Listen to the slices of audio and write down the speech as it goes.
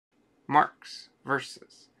Marx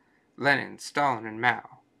versus Lenin, Stalin, and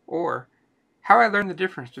Mao, or How I Learned the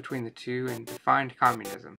Difference Between the Two and Defined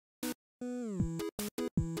Communism.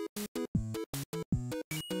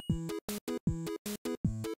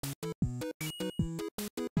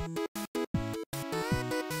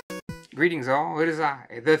 Greetings all, it is I,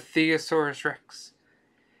 the Theosaurus Rex,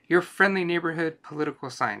 your friendly neighborhood political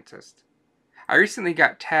scientist. I recently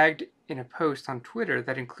got tagged in a post on Twitter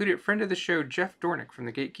that included friend of the show Jeff Dornick from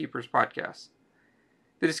the Gatekeepers podcast.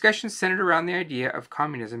 The discussion centered around the idea of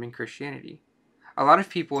communism and Christianity. A lot of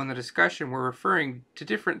people in the discussion were referring to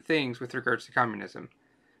different things with regards to communism,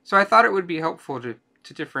 so I thought it would be helpful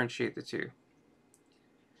to differentiate the two.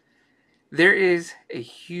 There is a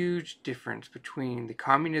huge difference between the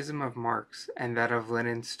communism of Marx and that of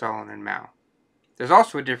Lenin, Stalin, and Mao. There's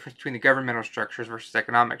also a difference between the governmental structures versus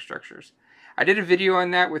economic structures. I did a video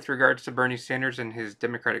on that with regards to Bernie Sanders and his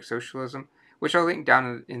democratic socialism, which I'll link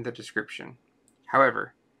down in the description.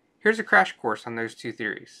 However, here's a crash course on those two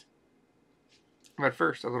theories. But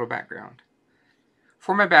first, a little background.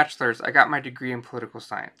 For my bachelor's, I got my degree in political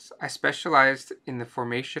science. I specialized in the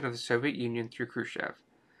formation of the Soviet Union through Khrushchev.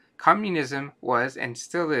 Communism was, and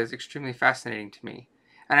still is, extremely fascinating to me,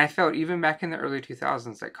 and I felt even back in the early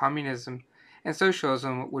 2000s that communism and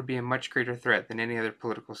socialism would be a much greater threat than any other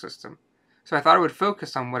political system. So I thought I would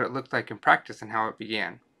focus on what it looked like in practice and how it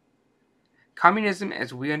began. Communism,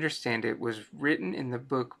 as we understand it, was written in the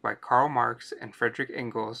book by Karl Marx and Friedrich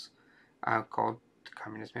Engels called The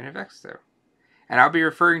Communist Manifesto. And I'll be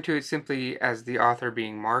referring to it simply as the author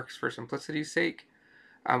being Marx for simplicity's sake.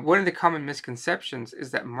 One of the common misconceptions is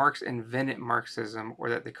that Marx invented Marxism, or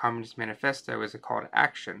that the Communist Manifesto is a call to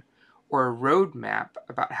action, or a roadmap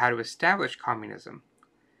about how to establish communism.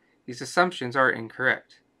 These assumptions are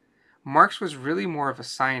incorrect. Marx was really more of a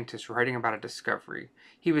scientist writing about a discovery.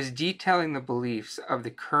 He was detailing the beliefs of the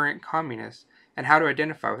current communists and how to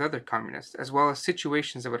identify with other communists, as well as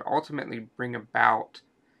situations that would ultimately bring about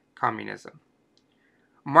communism.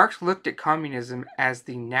 Marx looked at communism as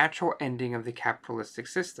the natural ending of the capitalistic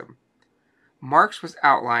system. Marx was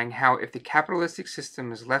outlining how if the capitalistic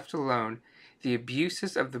system is left alone, the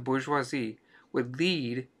abuses of the bourgeoisie would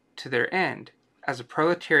lead to their end, as the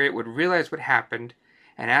proletariat would realize what happened,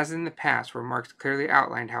 and as in the past, where Marx clearly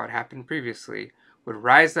outlined how it happened previously, would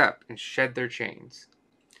rise up and shed their chains.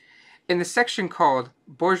 In the section called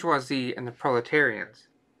Bourgeoisie and the Proletarians,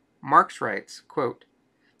 Marx writes, quote,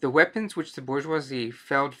 "The weapons which the bourgeoisie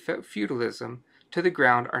felled feudalism to the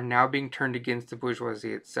ground are now being turned against the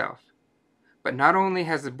bourgeoisie itself. But not only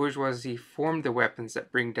has the bourgeoisie formed the weapons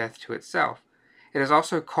that bring death to itself, it has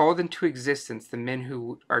also called into existence the men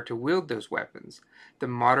who are to wield those weapons, the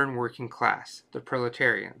modern working class, the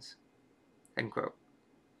proletarians." End quote.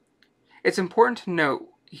 It's important to note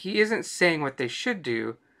he isn't saying what they should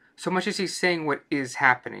do so much as he's saying what is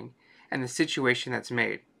happening and the situation that's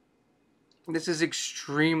made. This is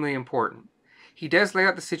extremely important. He does lay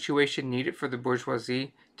out the situation needed for the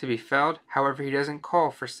bourgeoisie to be felled, however he doesn't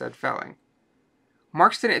call for said felling.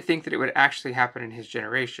 Marx didn't think that it would actually happen in his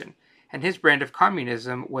generation, and his brand of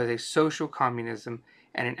communism was a social communism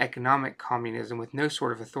and an economic communism with no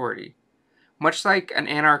sort of authority. Much like an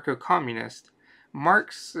anarcho-communist,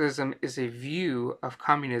 Marxism is a view of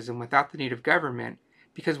communism without the need of government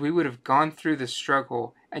because we would have gone through the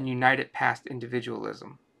struggle and united past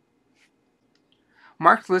individualism.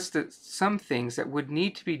 Marx listed some things that would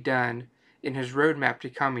need to be done in his roadmap to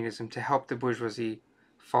communism to help the bourgeoisie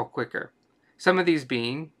fall quicker. Some of these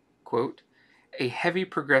being, quote, a heavy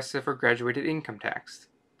progressive or graduated income tax,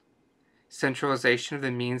 centralization of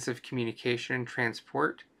the means of communication and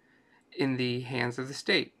transport in the hands of the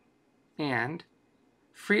state, and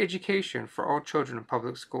free education for all children in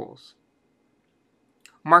public schools.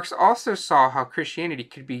 Marx also saw how Christianity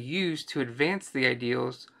could be used to advance the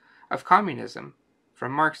ideals of communism.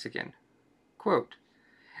 From Marx again, quote,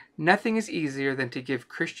 "Nothing is easier than to give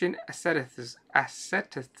Christian asceticism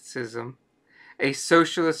a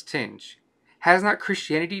socialist tinge. Has not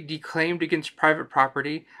Christianity declaimed against private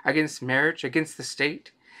property, against marriage, against the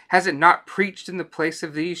state? Has it not preached in the place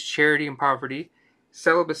of these charity and poverty,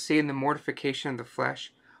 celibacy and the mortification of the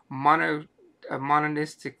flesh, a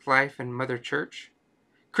monistic life and mother church?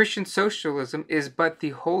 Christian socialism is but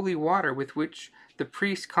the holy water with which the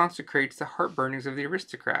priest consecrates the heart-burnings of the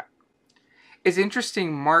aristocrat." It's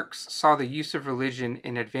interesting Marx saw the use of religion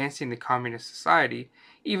in advancing the communist society,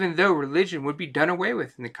 even though religion would be done away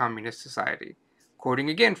with in the communist society, quoting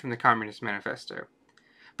again from the Communist Manifesto.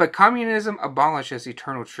 But communism abolishes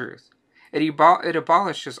eternal truth. It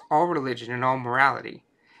abolishes all religion and all morality.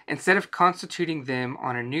 Instead of constituting them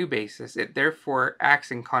on a new basis, it therefore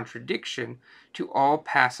acts in contradiction to all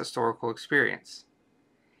past historical experience.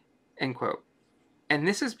 End quote. And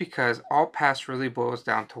this is because all past really boils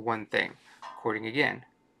down to one thing, quoting again,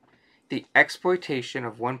 the exploitation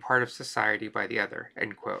of one part of society by the other,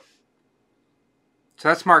 end quote. So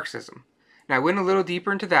that's Marxism. Now I went a little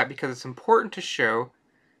deeper into that because it's important to show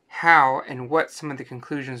how and what some of the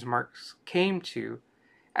conclusions Marx came to,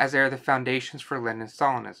 as they are the foundations for Lenin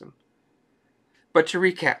Stalinism. But to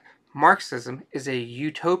recap, Marxism is a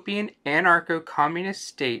utopian anarcho-communist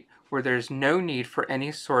state where there is no need for any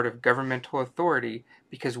sort of governmental authority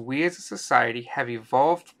because we as a society have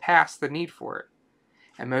evolved past the need for it.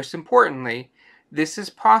 And most importantly, this is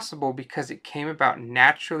possible because it came about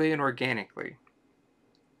naturally and organically.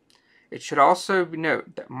 It should also be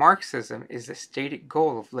noted that Marxism is the stated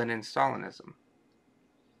goal of Lenin-Stalinism.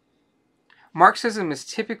 Marxism is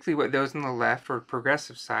typically what those on the left or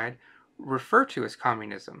progressive side refer to as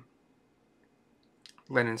communism.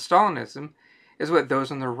 Lenin-Stalinism is what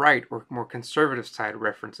those on the right or more conservative side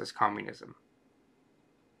reference as communism.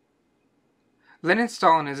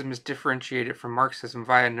 Lenin-Stalinism is differentiated from Marxism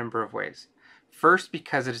via a number of ways. First,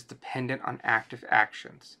 because it is dependent on active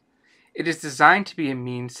actions. It is designed to be a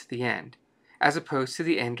means to the end, as opposed to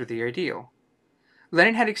the end or the ideal.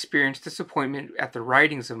 Lenin had experienced disappointment at the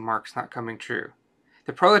writings of Marx not coming true.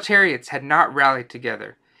 The proletariats had not rallied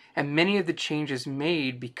together, and many of the changes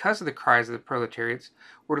made because of the cries of the proletariats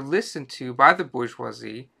were listened to by the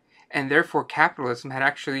bourgeoisie, and therefore capitalism had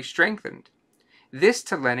actually strengthened. This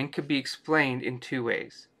to Lenin could be explained in two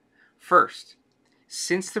ways. First,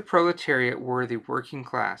 since the proletariat were the working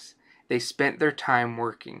class, they spent their time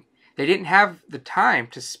working. They didn't have the time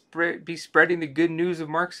to be spreading the good news of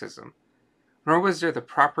Marxism, nor was there the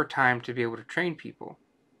proper time to be able to train people.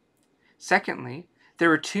 Secondly, there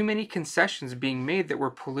were too many concessions being made that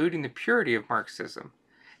were polluting the purity of Marxism.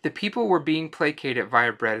 The people were being placated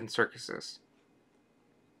via bread and circuses.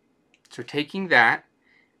 So taking that,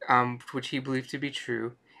 which he believed to be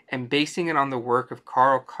true, and basing it on the work of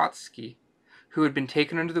Karl Kautsky, who had been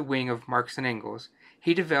taken under the wing of Marx and Engels,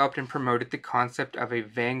 he developed and promoted the concept of a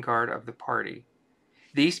vanguard of the party.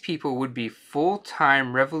 These people would be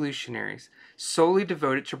full-time revolutionaries, solely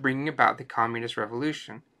devoted to bringing about the communist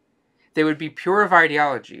revolution. They would be pure of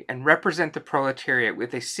ideology and represent the proletariat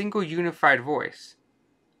with a single unified voice.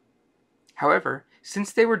 However,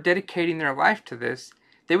 since they were dedicating their life to this,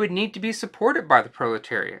 they would need to be supported by the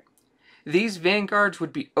proletariat. These vanguards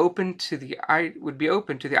would be open to the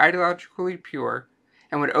ideologically pure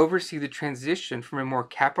and would oversee the transition from a more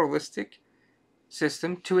capitalistic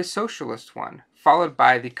system to a socialist one, followed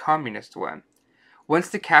by the communist one. Once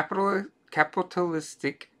the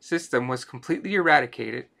capitalistic system was completely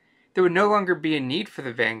eradicated, there would no longer be a need for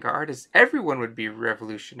the vanguard, as everyone would be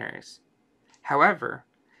revolutionaries. However,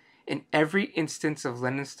 in every instance of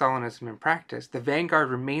Lenin-Stalinism in practice, the vanguard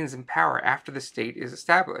remains in power after the state is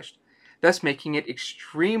established, thus making it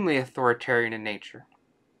extremely authoritarian in nature.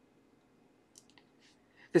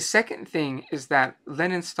 The second thing is that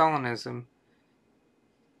Lenin-Stalinism,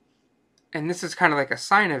 and this is kind of like a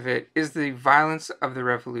sign of it, is the violence of the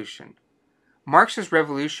revolution. Marx's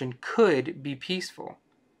revolution could be peaceful.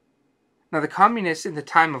 Now, the communists in the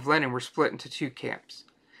time of Lenin were split into two camps,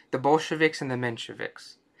 the Bolsheviks and the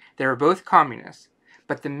Mensheviks. They were both communists,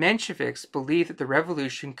 but the Mensheviks believed that the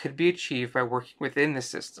revolution could be achieved by working within the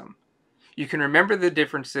system. You can remember the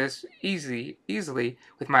differences easily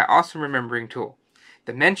with my awesome remembering tool.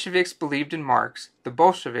 The Mensheviks believed in Marx, the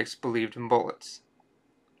Bolsheviks believed in bullets.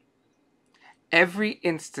 Every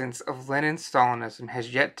instance of Lenin-Stalinism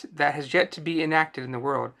has yet to be enacted in the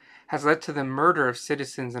world has led to the murder of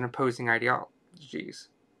citizens and opposing ideologies.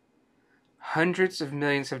 Hundreds of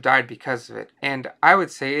millions have died because of it, and I would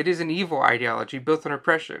say it is an evil ideology built on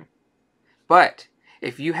oppression. But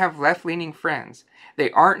if you have left-leaning friends, they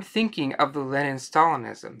aren't thinking of the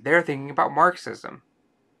Lenin-Stalinism, they're thinking about Marxism.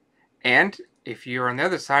 And if you're on the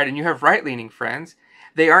other side and you have right-leaning friends,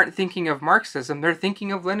 they aren't thinking of Marxism, they're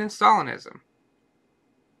thinking of Lenin-Stalinism.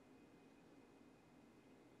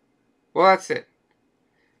 Well, that's it.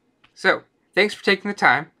 So, thanks for taking the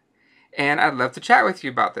time, and I'd love to chat with you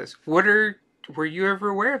about this. Were you ever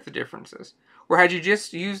aware of the differences? Or had you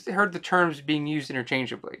just heard the terms being used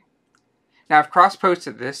interchangeably? Now, I've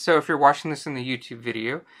cross-posted this, so if you're watching this in the YouTube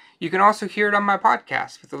video, you can also hear it on my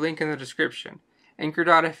podcast with the link in the description.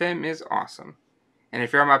 Anchor.fm is awesome. And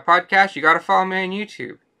if you're on my podcast, you gotta follow me on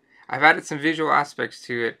YouTube. I've added some visual aspects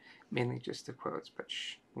to it, mainly just the quotes, but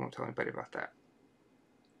I won't tell anybody about that.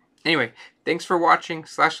 Anyway, thanks for watching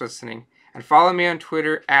 / listening, and follow me on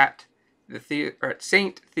Twitter at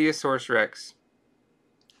Saint Theosaurus Rex.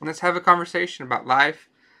 Let's have a conversation about life,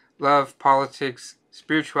 love, politics,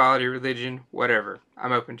 spirituality, religion, whatever.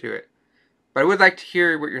 I'm open to it. But I would like to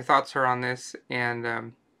hear what your thoughts are on this,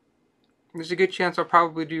 and there's a good chance I'll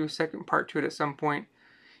probably do a second part to it at some point,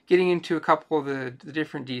 getting into a couple of the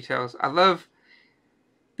different details. I love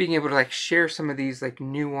being able to like share some of these like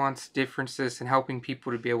nuanced differences and helping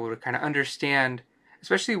people to be able to kind of understand,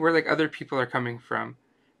 especially where like other people are coming from.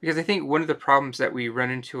 Because I think one of the problems that we run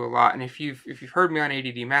into a lot, and if you've heard me on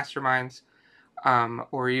ADD Masterminds,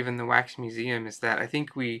 or even the Wax Museum, is that I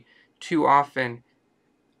think we too often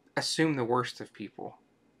assume the worst of people.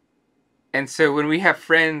 And so when we have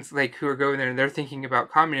friends like who are going there and they're thinking about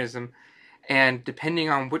communism, and depending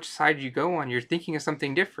on which side you go on, you're thinking of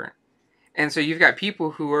something different. And so you've got people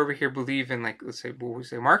who over here believe in, like, let's say, we'll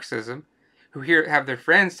say Marxism, who here have their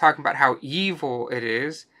friends talking about how evil it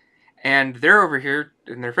is, and they're over here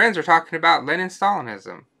and their friends are talking about Lenin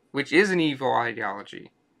Stalinism, which is an evil ideology,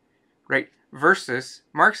 right? Versus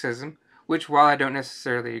Marxism, which, while I don't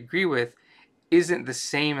necessarily agree with, isn't the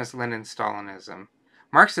same as Lenin Stalinism.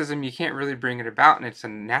 Marxism, you can't really bring it about, and it's a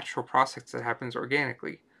natural process that happens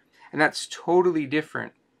organically. And that's totally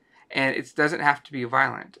different, and it doesn't have to be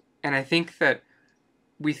violent. And I think that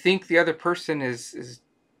we think the other person is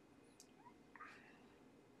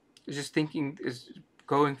just thinking, is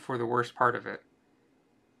going for the worst part of it.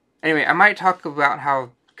 Anyway, I might talk about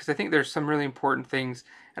how, because I think there's some really important things,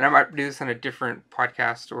 and I might do this on a different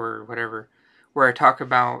podcast or whatever, where I talk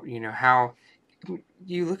about, how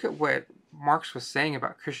you look at what Marx was saying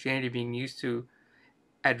about Christianity being used to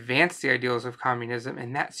advance the ideals of communism,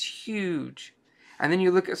 and that's huge. And then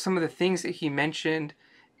you look at some of the things that he mentioned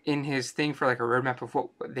in his thing for like a roadmap of what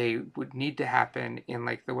they would need to happen in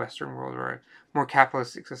like the Western world or a more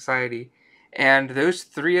capitalistic society. And those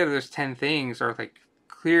 3 out of those 10 things are like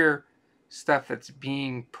clear stuff that's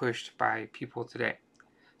being pushed by people today.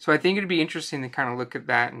 So I think it'd be interesting to kind of look at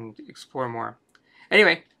that and explore more.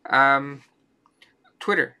 Anyway,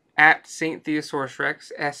 Twitter at Saint Theosaurus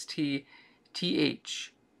Rex, STTheosaurus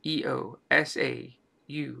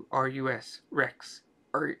Rex,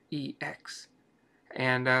 REX.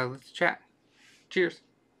 And let's chat. Cheers.